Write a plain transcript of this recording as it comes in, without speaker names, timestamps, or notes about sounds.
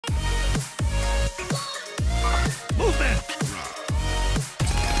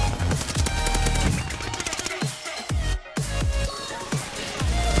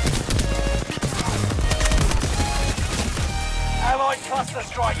Cluster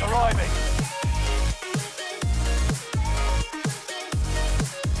strike arriving.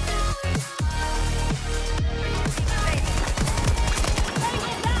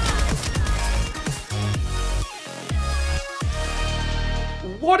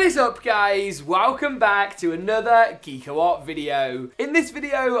 What is up, guys? Welcome back to another GeekaWhat video. In this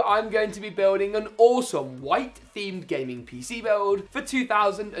video, I'm going to be building an awesome white-themed gaming PC build for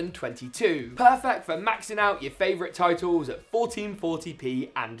 2022. Perfect for maxing out your favourite titles at 1440p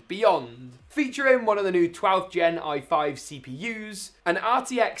and beyond. Featuring one of the new 12th gen i5 CPUs, an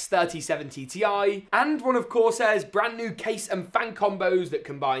RTX 3070 Ti, and one of Corsair's brand new case and fan combos that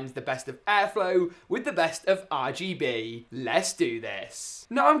combines the best of airflow with the best of RGB. Let's do this.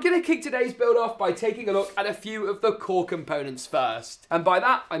 Now I'm going to kick today's build off by taking a look at a few of the core components first. And by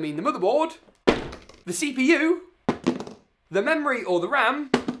that I mean the motherboard, the CPU, the memory or the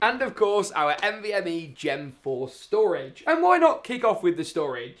RAM, and of course our NVMe Gen 4 storage. And why not kick off with the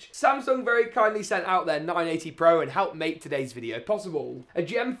storage? Samsung very kindly sent out their 980 Pro and helped make today's video possible. A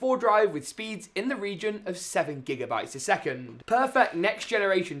Gen 4 drive with speeds in the region of 7 GB a second. Perfect next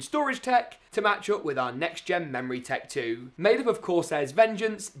generation storage tech to match up with our next gen memory tech too. Made up of Corsair's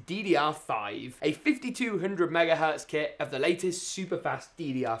Vengeance DDR5, a 5200 MHz kit of the latest super fast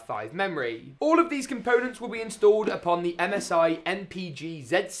DDR5 memory. All of these components will be installed upon the MSI MPG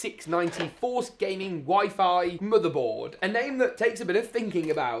Z690 Force Gaming Wi-Fi motherboard, a name that takes a bit of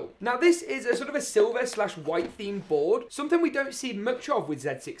thinking about. Now this is a sort of a silver / white themed board, something we don't see much of with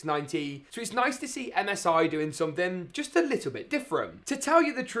Z690, so it's nice to see MSI doing something just a little bit different. To tell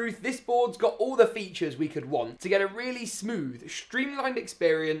you the truth, this board's got all the features we could want to get a really smooth, streamlined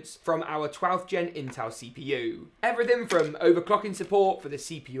experience from our 12th gen Intel CPU. Everything from overclocking support for the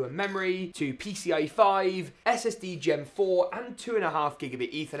CPU and memory, to PCIe 5, SSD Gen 4 and 2.5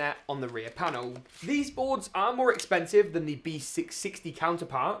 gigabit Ethernet on the rear panel. These boards are more expensive than the B660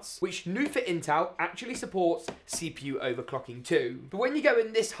 counterparts, which new for Intel actually supports CPU overclocking too. But when you go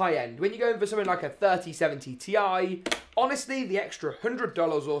in this high end, when you're going for something like a 3070 Ti, honestly the extra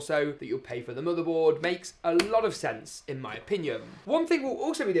 $100 or so that you'll pay for the motherboard makes a lot of sense in my opinion. One thing we'll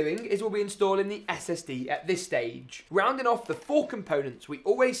also be doing is we'll be installing the SSD at this stage, rounding off the 4 components we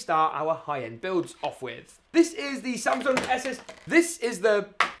always start our high-end builds off with. This is the Samsung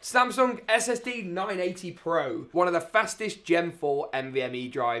SSD 980 Pro, one of the fastest Gen 4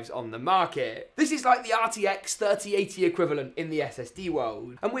 NVMe drives on the market. This is like the RTX 3080 equivalent in the SSD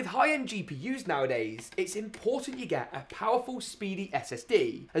world. And with high-end GPUs nowadays, it's important you get a powerful, speedy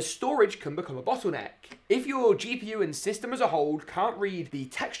SSD, as storage can become a bottleneck. If your GPU and system as a whole can't read the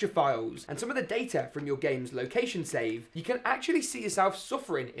texture files and some of the data from your game's location save, you can actually see yourself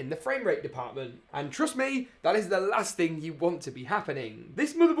suffering in the frame rate department. And trust me, that is the last thing you want to be happening.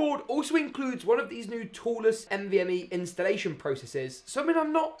 This motherboard also includes one of these new toolless NVMe installation processes, something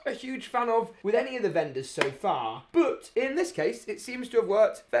I'm not a huge fan of with any of the vendors so far. But in this case, it seems to have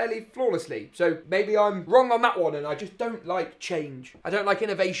worked fairly flawlessly. So maybe I'm wrong on that one and I just don't like change. I don't like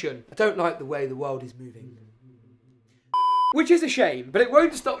innovation. I don't like the way the world is moving. Which is a shame, but it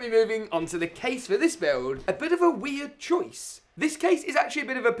won't stop me moving on to the case for this build. A bit of a weird choice. This case is actually a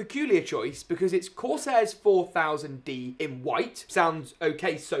bit of a peculiar choice because it's Corsair's 4000D in white, sounds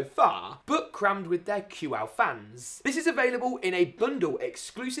okay so far, but crammed with their QL fans. This is available in a bundle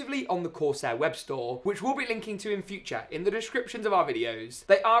exclusively on the Corsair Webstore, which we'll be linking to in future in the descriptions of our videos.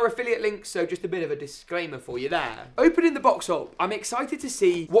 They are affiliate links, so just a bit of a disclaimer for you there. Opening the box up, I'm excited to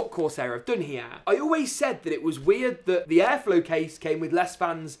see what Corsair have done here. I always said that it was weird that the airflow case came with less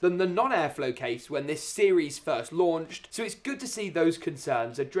fans than the non-airflow case when this series first launched, so it's good to see those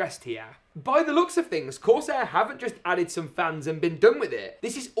concerns addressed here. By the looks of things, Corsair haven't just added some fans and been done with it.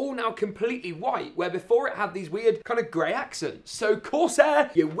 This is all now completely white, where before it had these weird kind of grey accents. So Corsair,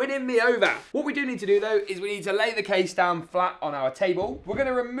 you're winning me over. What we do need to do though is we need to lay the case down flat on our table. We're going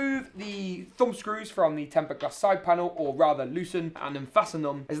to remove the thumb screws from the tempered glass side panel, or rather loosen and unfasten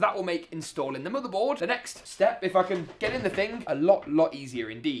them, as that will make installing the motherboard the next step, if I can get in the thing, a lot easier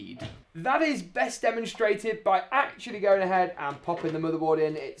indeed. That is best demonstrated by actually going ahead and popping the motherboard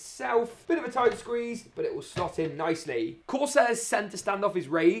in itself. Bit of a tight squeeze, but it will slot in nicely. Corsair's center standoff is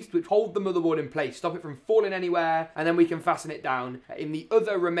raised, which hold the motherboard in place, stop it from falling anywhere, and then we can fasten it down in the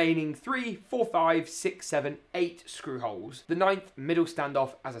other remaining 3, 4, 5, 6, 7, 8 screw holes. The 9th middle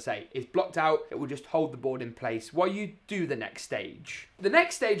standoff, as I say, is blocked out. It will just hold the board in place while you do the next stage. The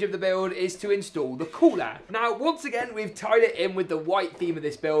next stage of the build is to install the cooler. Now, once again, we've tied it in with the white theme of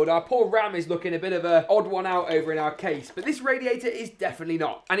this build. Our poor RAM is looking a bit of an odd one out over in our case, but this radiator is definitely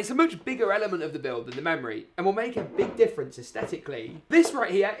not. And it's a much bigger element of the build than the memory, and will make a big difference aesthetically. This right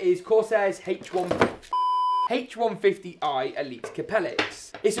here is Corsair's H150i H150i ELITE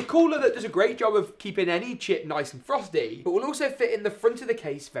CAPELLIX. It's a cooler that does a great job of keeping any chip nice and frosty, but will also fit in the front of the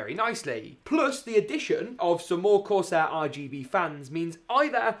case very nicely. Plus, the addition of some more Corsair RGB fans means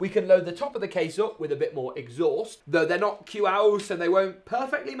either we can load the top of the case up with a bit more exhaust, though they're not QLs and they won't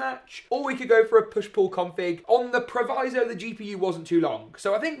perfectly match, or we could go for a push-pull config on the proviso the GPU wasn't too long.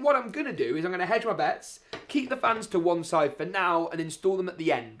 So I think what I'm going to do is I'm going to hedge my bets, keep the fans to one side for now and install them at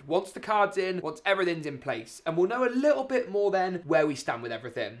the end, once the card's in, once everything's in place, and we'll know a little bit more then where we stand with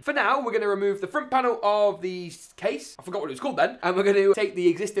everything. For now, we're going to remove the front panel of the case, I forgot what it was called then, and we're going to take the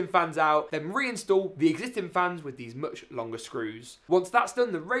existing fans out, then reinstall the existing fans with these much longer screws. Once that's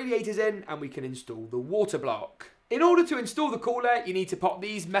done, the radiator's in and we can install the water block. In order to install the cooler, you need to pop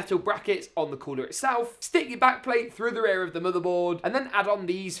these metal brackets on the cooler itself, stick your backplate through the rear of the motherboard, and then add on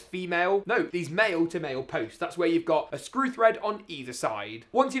these male to male posts. That's where you've got a screw thread on either side.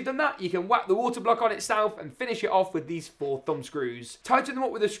 Once you've done that, you can whack the water block on itself and finish it off with these 4 thumb screws. Tighten them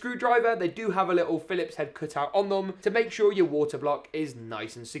up with a screwdriver. They do have a little Phillips head cut out on them to make sure your water block is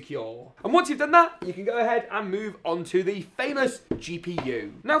nice and secure. And once you've done that, you can go ahead and move on to the famous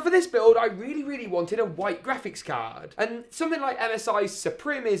GPU. Now for this build, I really wanted a white graphics card. And something like MSI's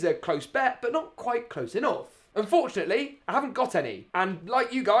Supreme is a close bet, but not quite close enough. Unfortunately, I haven't got any, and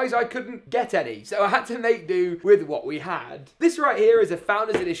like you guys, I couldn't get any, so I had to make do with what we had. This right here is a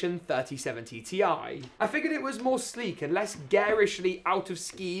Founders Edition 3070 Ti. I figured it was more sleek and less garishly out of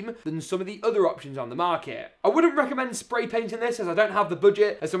scheme than some of the other options on the market. I wouldn't recommend spray painting this as I don't have the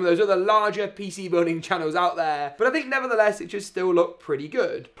budget as some of those other larger PC building channels out there, but I think nevertheless it should still look pretty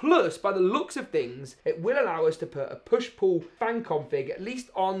good. Plus, by the looks of things, it will allow us to put a push-pull fan config at least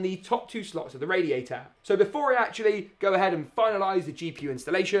on the top 2 slots of the radiator. So before I actually go ahead and finalise the GPU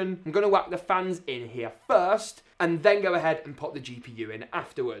installation, I'm going to whack the fans in here first, and then go ahead and pop the GPU in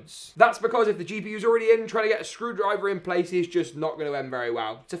afterwards. That's because if the GPU's already in, trying to get a screwdriver in place is just not going to end very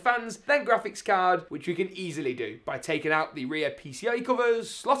well. So fans, then graphics card, which we can easily do by taking out the rear PCI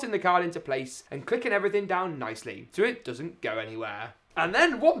covers, slotting the card into place, and clicking everything down nicely so it doesn't go anywhere. And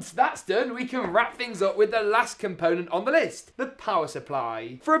then once that's done, we can wrap things up with the last component on the list, the power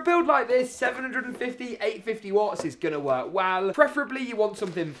supply. For a build like this, 750, 850 watts is going to work well. Preferably you want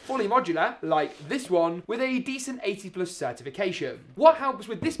something fully modular, like this one, with a decent 80+ certification. What helps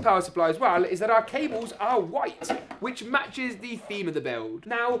with this power supply as well is that our cables are white, which matches the theme of the build.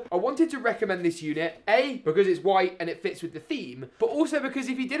 Now, I wanted to recommend this unit, A, because it's white and it fits with the theme, but also because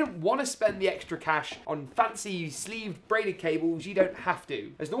if you didn't want to spend the extra cash on fancy sleeved braided cables, you don't have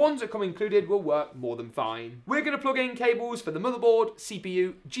to, as the ones that come included will work more than fine. We're going to plug in cables for the motherboard,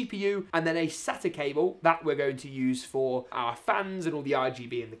 CPU, GPU, and then a SATA cable that we're going to use for our fans and all the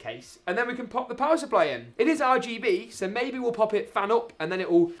RGB in the case. And then we can pop the power supply in. It is RGB, so maybe we'll pop it fan up and then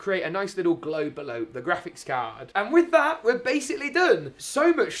it will create a nice little glow below the graphics card. And with that, we're basically done.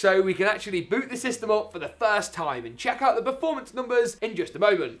 So much so we can actually boot the system up for the first time and check out the performance numbers in just a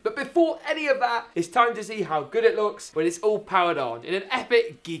moment. But before any of that, it's time to see how good it looks when it's all powered on in an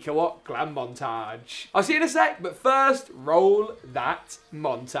epic GeekaWhat glam montage. I'll see you in a sec, but first, roll that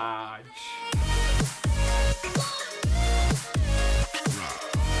montage.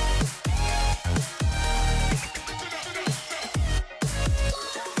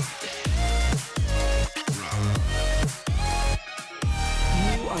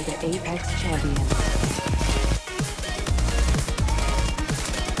 You are the Apex champion.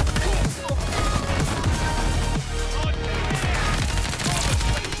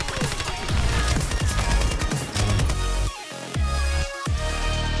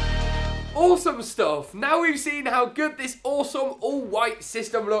 Awesome stuff. Now we've seen how good this awesome all-white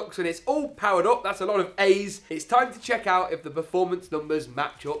system looks and it's all powered up. That's a lot of A's. It's time to check out if the performance numbers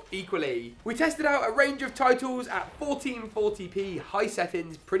match up equally. We tested out a range of titles at 1440p high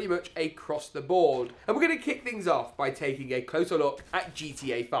settings pretty much across the board. And we're going to kick things off by taking a closer look at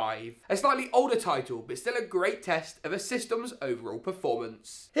GTA 5. A slightly older title, but still a great test of a system's overall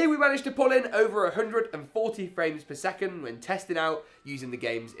performance. Here we managed to pull in over 140 frames per second when testing out using the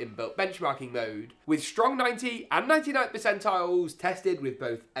game's inbuilt benchmarking mode, with strong 90 and 99 percentiles tested with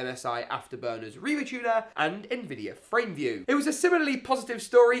both MSI Afterburner's Riva Tuner and Nvidia FrameView. It was a similarly positive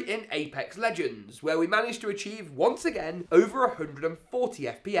story in Apex Legends, where we managed to achieve once again over 140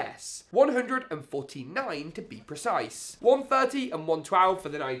 FPS, 149 to be precise. 130 and 112 for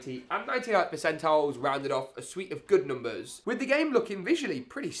the 90 and 99 percentiles rounded off a suite of good numbers, with the game looking visually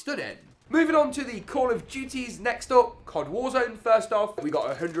pretty stunning. Moving on to the Call of Duties next up, COD Warzone first off, we got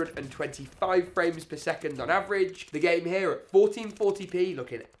 125 frames per second on average. The game here at 1440p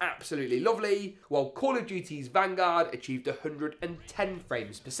looking absolutely lovely, while Call of Duty's Vanguard achieved 110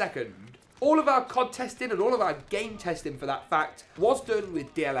 frames per second. All of our COD testing and all of our game testing, for that fact, was done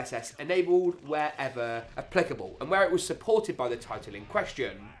with DLSS enabled wherever applicable and where it was supported by the title in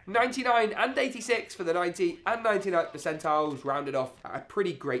question. 99 and 86 for the 90 and 99th percentiles rounded off a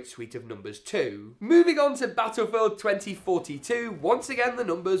pretty great suite of numbers too. Moving on to Battlefield 2042, once again the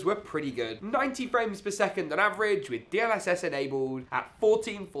numbers were pretty good. 90 frames per second on average with DLSS enabled at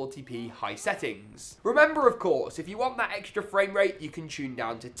 1440p high settings. Remember, of course, if you want that extra frame rate, you can tune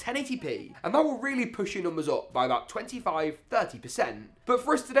down to 1080p, and that will really push your numbers up by about 25-30%. But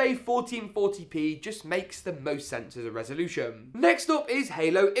for us today, 1440p just makes the most sense as a resolution. Next up is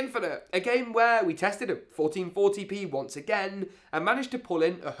Halo Infinite, a game where we tested at 1440p once again and managed to pull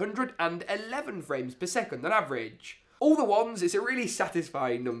in 111 frames per second on average. All the ones, it's a really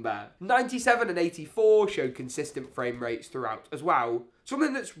satisfying number. 97 and 84 showed consistent frame rates throughout as well,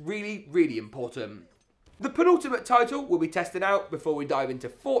 something that's really, really important. The penultimate title we'll be testing out before we dive into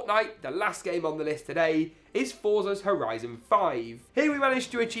Fortnite, the last game on the list today, is Forza's Horizon 5. Here we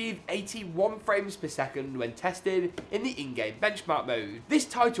managed to achieve 81 frames per second when tested in the in-game benchmark mode. This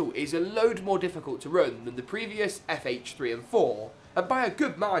title is a load more difficult to run than the previous FH3 and 4, and by a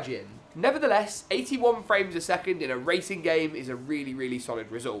good margin. Nevertheless, 81 frames a second in a racing game is a really, really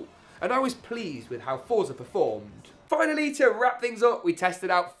solid result, and I was pleased with how Forza performed. Finally, to wrap things up, we tested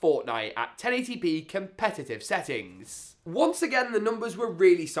out Fortnite at 1080p competitive settings. Once again, the numbers were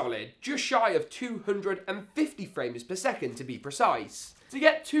really solid, just shy of 250 frames per second to be precise. To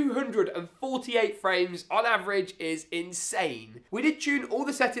get 248 frames on average is insane. We did tune all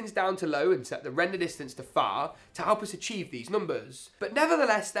the settings down to low and set the render distance to far to help us achieve these numbers. But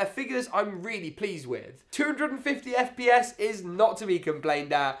nevertheless, they're figures I'm really pleased with. 250 FPS is not to be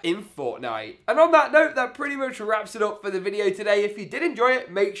complained at in Fortnite. And on that note, that pretty much wraps it up for the video today. If you did enjoy it,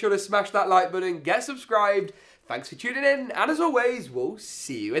 make sure to smash that like button, get subscribed. Thanks for tuning in, and as always, we'll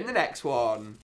see you in the next one.